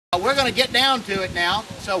We're going to get down to it now.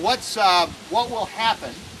 So what will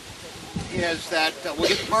happen is that we'll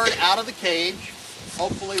get the bird out of the cage,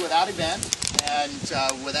 hopefully without event and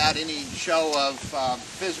without any show of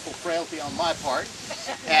physical frailty on my part.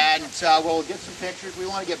 And we'll get some pictures. We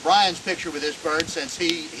want to get Bryan's picture with this bird since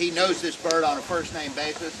he knows this bird on a first-name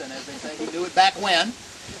basis, and as they say, he knew it back when.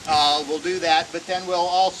 We'll do that, but then we'll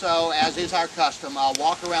also, as is our custom, I'll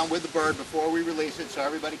walk around with the bird before we release it so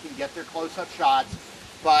everybody can get their close-up shots.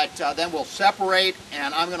 But then we'll separate,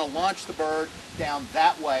 and I'm going to launch the bird down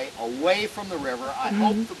that way, away from the river. I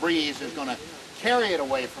hope the breeze is going to carry it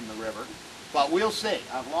away from the river, but we'll see.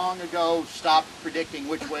 I've long ago stopped predicting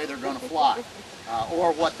which way they're going to fly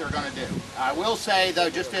or what they're going to do. I will say,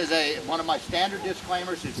 though, just as one of my standard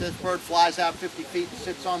disclaimers, if this bird flies out 50 feet and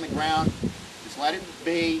sits on the ground, just let it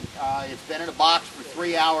be. It's been in a box for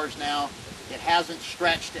 3 hours now. It hasn't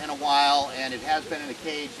stretched in a while, and it has been in a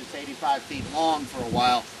cage that's 85 feet long for a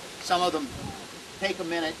while. Some of them take a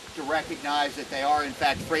minute to recognize that they are in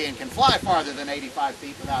fact free and can fly farther than 85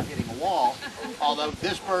 feet without hitting a wall. Although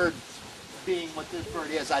this bird, being what this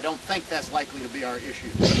bird is, I don't think that's likely to be our issue.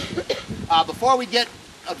 Before we get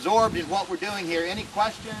absorbed in what we're doing here, any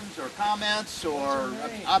questions or comments or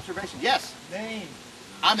observations? Yes? Name.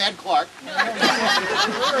 I'm Ed Clark. No,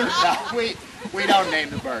 we don't name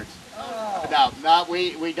the birds. No,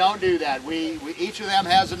 we don't do that. Each of them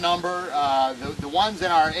has a number. The ones in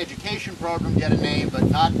our education program get a name, but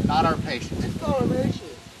not our patients. It's not a ratio.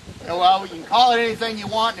 Well, you can call it anything you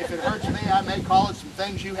want. If it hurts me, I may call it some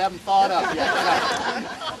things you haven't thought of yet.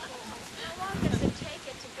 How long does it take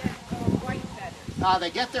it to get white feathers? They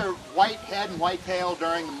get their white head and white tail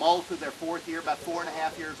during the molt of their 4th year, about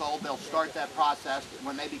 4.5 years old. They'll start that process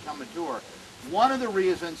when they become mature. One of the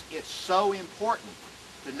reasons it's so important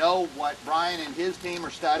to know what Bryan and his team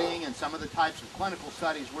are studying and some of the types of clinical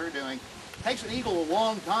studies we're doing, it takes an eagle a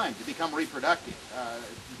long time to become reproductive.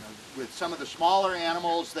 With some of the smaller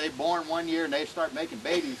animals, they're born 1 year and they start making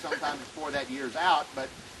babies sometimes before that year's out, but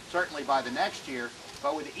certainly by the next year.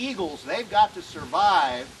 But with eagles, they've got to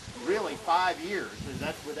survive really 5 years.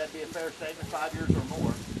 Would that be a fair statement, 5 years or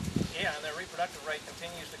more? Yeah, and their reproductive rate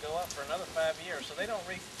continues to go up for another 5 years, so they don't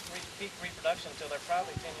reach peak reproduction until they're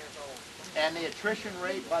probably 10 years old. And the attrition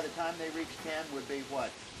rate by the time they reach 10 would be what?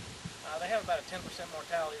 They have about a 10%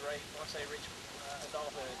 mortality rate once they reach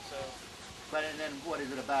adulthood. So. But and then what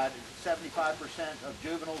is it, about 75% of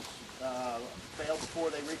juveniles fail before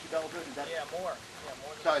they reach adulthood? Is that? Yeah, more. Yeah,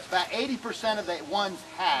 more. So it's about 80% of the ones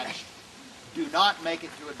hatched do not make it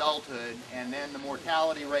to adulthood, and then the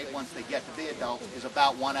mortality rate once they get to be adults is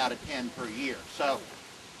about 1 out of 10 per year. So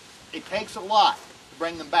it takes a lot to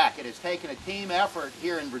bring them back. It has taken a team effort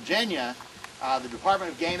here in Virginia. The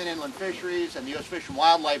Department of Game and Inland Fisheries and the U.S. Fish and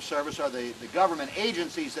Wildlife Service are the government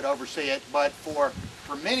agencies that oversee it, but for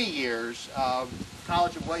many years,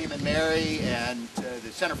 College of William and Mary and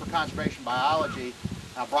the Center for Conservation Biology,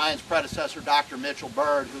 Bryan's predecessor, Dr. Mitchell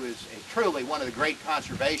Bird, who is truly one of the great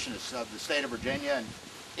conservationists of the state of Virginia and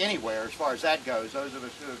anywhere as far as that goes. Those of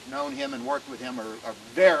us who have known him and worked with him are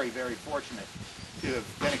very, very fortunate to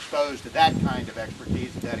have been exposed to that kind of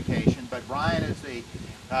expertise and dedication. But Bryan is the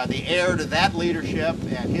heir to that leadership,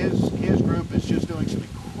 and his group is just doing some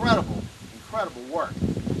incredible work.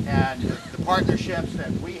 And the partnerships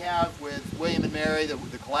that we have with William and Mary,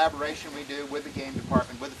 the collaboration we do with the Game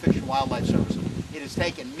Department, with the Fish and Wildlife Service, it has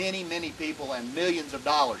taken many, many people and millions of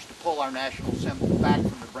dollars to pull our national symbol back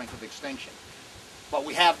from the brink of extinction. But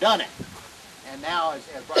we have done it. And now, as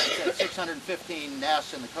Bryan said, 615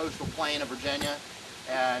 nests in the coastal plain of Virginia,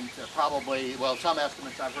 and probably, well, some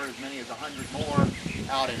estimates I've heard as many as 100 more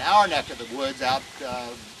out in our neck of the woods, out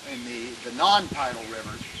in the non-tidal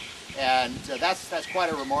rivers. And that's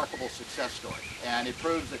quite a remarkable success story. And it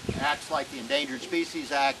proves that acts like the Endangered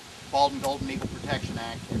Species Act, Bald and Golden Eagle Protection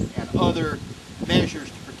Act, and other measures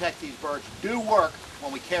to protect these birds do work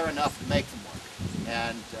when we care enough to make them work.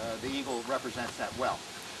 And the eagle represents that well.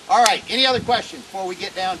 All right, any other questions before we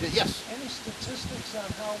get down to, yes? Any statistics on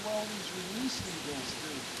how well these released eagles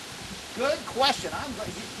do? Good question. I'm glad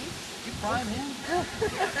you prime him.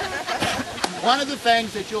 One of the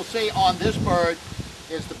things that you'll see on this bird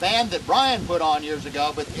is the band that Bryan put on years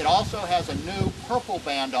ago, but it also has a new purple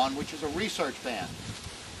band on, which is a research band.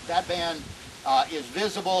 That band is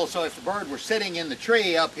visible, so if the bird were sitting in the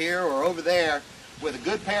tree up here or over there with a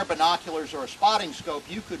good pair of binoculars or a spotting scope,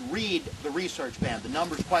 you could read the research band. The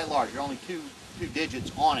number's quite large. There are only two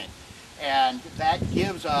digits on it. And that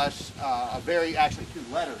gives us actually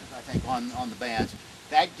 2 letters, I think, on the bands.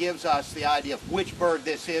 That gives us the idea of which bird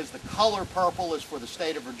this is. The color purple is for the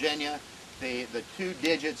state of Virginia. The 2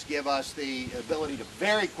 digits give us the ability to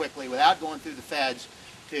very quickly, without going through the feds,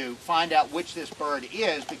 to find out which this bird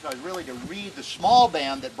is, because really to read the small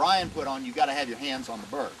band that Bryan put on, you've got to have your hands on the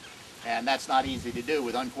bird. And that's not easy to do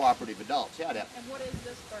with uncooperative adults. Yeah, Deb. And what is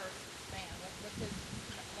this bird's band? What's his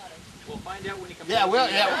letter? We'll find out when he comes Yeah,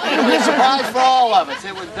 back. it'll be a surprise for all of us.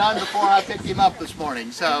 It was done before I picked him up this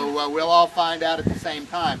morning, so we'll all find out at the same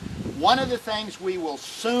time. One of the things we will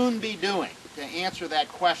soon be doing to answer that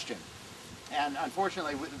question, and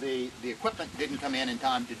unfortunately the equipment didn't come in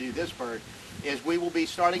time to do this bird, is we will be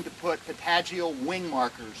starting to put patagial wing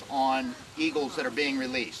markers on eagles that are being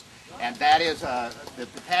released. And that is, the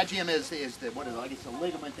patagium is the, what is it, like it's a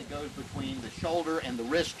ligament that goes between the shoulder and the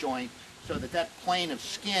wrist joint, so that that plane of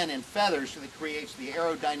skin and feathers that creates the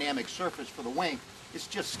aerodynamic surface for the wing, it's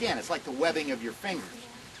just skin. It's like the webbing of your fingers.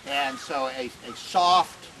 And so a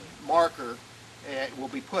soft marker will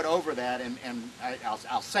be put over that, and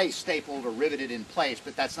I'll say stapled or riveted in place,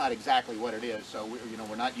 but that's not exactly what it is. So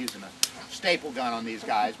we're not using a staple gun on these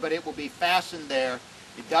guys, but it will be fastened there.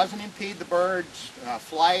 It doesn't impede the bird's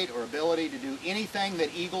flight or ability to do anything that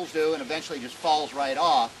eagles do, and eventually just falls right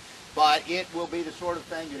off. But it will be the sort of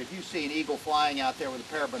thing that if you see an eagle flying out there with a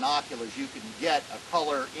pair of binoculars, you can get a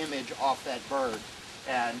color image off that bird.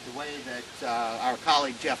 And the way that our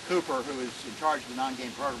colleague Jeff Cooper, who is in charge of the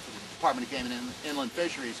non-game program for the Department of Game and Inland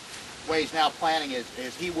Fisheries, way he's now planning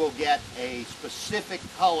is he will get a specific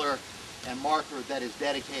color and marker that is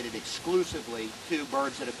dedicated exclusively to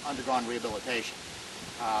birds that have undergone rehabilitation.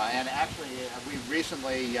 And actually, we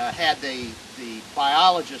recently had the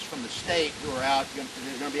biologists from the state who are out, they're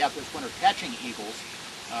going to be out this winter catching eagles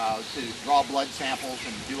to draw blood samples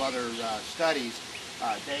and do other studies.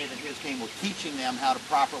 Dave and his team were teaching them how to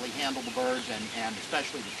properly handle the birds and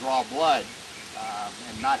especially to draw blood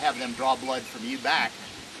and not have them draw blood from you back.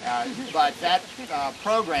 But that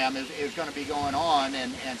program is going to be going on,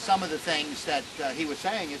 and some of the things that he was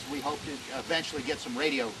saying is we hope to eventually get some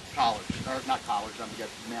radio collars, or not collars, I'm get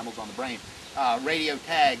mammals on the brain, radio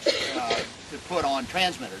tags to put on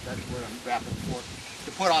transmitters, that's what I'm grappling for,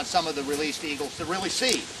 to put on some of the released eagles to really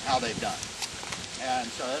see how they've done. And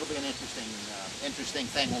so it'll be an interesting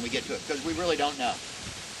thing when we get to it, because we really don't know.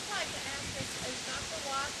 I'd like to ask this, is Dr.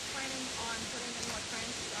 Watts planning on putting in more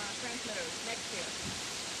transmitters next year?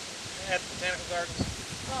 At the Botanical Gardens?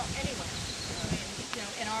 Well, anywhere. I mean,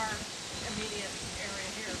 in our immediate area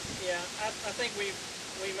here. Yeah, I think we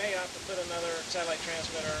may opt to put another satellite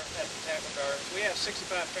transmitter at the Botanical Gardens. We have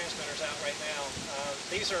 65 transmitters out right now.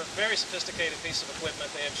 These are very sophisticated pieces of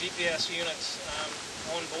equipment. They have GPS units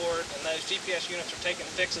on board, and those GPS units are taking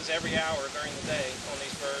fixes every hour during the day on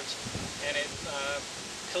these birds, and it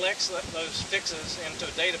collects those fixes into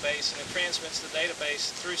a database, and it transmits the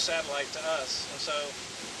database through satellite to us. And so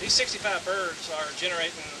these 65 birds are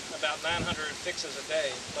generating about 900 fixes a day,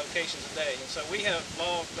 locations a day. And so we have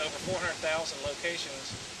logged over 400,000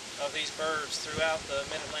 locations of these birds throughout the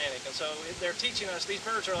mid-Atlantic. And so they're teaching us, these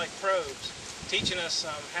birds are like probes, teaching us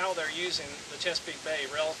how they're using the Chesapeake Bay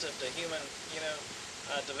relative to human,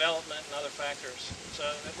 development and other factors. So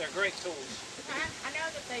they're great tools. I know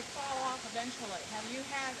that they fall off eventually. Have you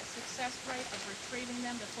had a success rate of retrieving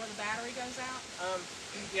them before the battery goes out?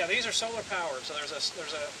 Yeah, these are solar powered. So there's a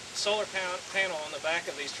solar panel on the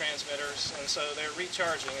back of these transmitters, and so they're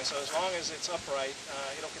recharging. And so as long as it's upright,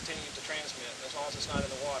 it'll continue to transmit, as long as it's not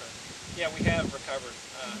in the water. Yeah, we have recovered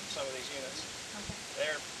some of these units. Okay.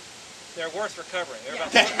 They're worth recovering. They're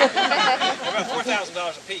about $4,000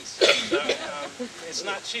 a piece. So it's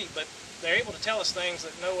not cheap, but they're able to tell us things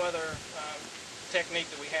that no other technique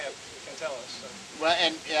that we have can tell us. So. Well,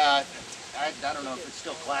 and I don't know if it's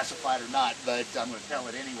still classified or not, but I'm going to tell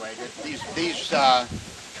it anyway. That these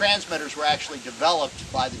transmitters were actually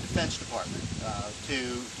developed by the Defense Department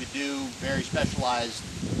to do very specialized,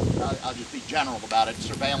 I'll just be general about it,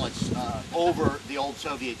 surveillance over the old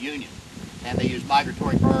Soviet Union. And they used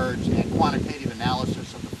migratory birds and quantitative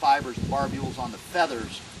analysis of the fibers, the barbules on the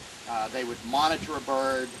feathers. They would monitor a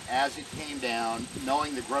bird as it came down,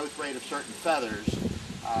 knowing the growth rate of certain feathers.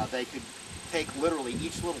 They could take literally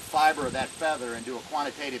each little fiber of that feather and do a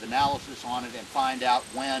quantitative analysis on it and find out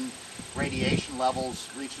when radiation levels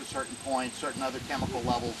reached a certain point, certain other chemical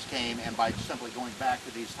levels came, and by simply going back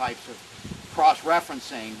to these types of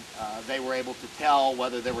cross-referencing, they were able to tell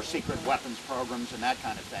whether there were secret weapons programs and that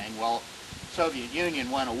kind of thing. Well, Soviet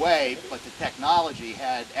Union went away, but the technology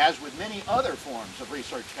had, as with many other forms of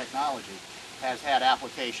research technology, has had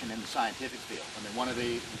application in the scientific field. I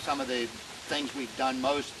mean, some of the things we've done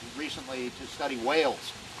most recently to study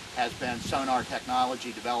whales has been sonar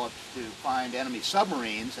technology developed to find enemy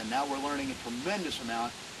submarines, and now we're learning a tremendous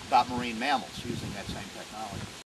amount about marine mammals using that same technology.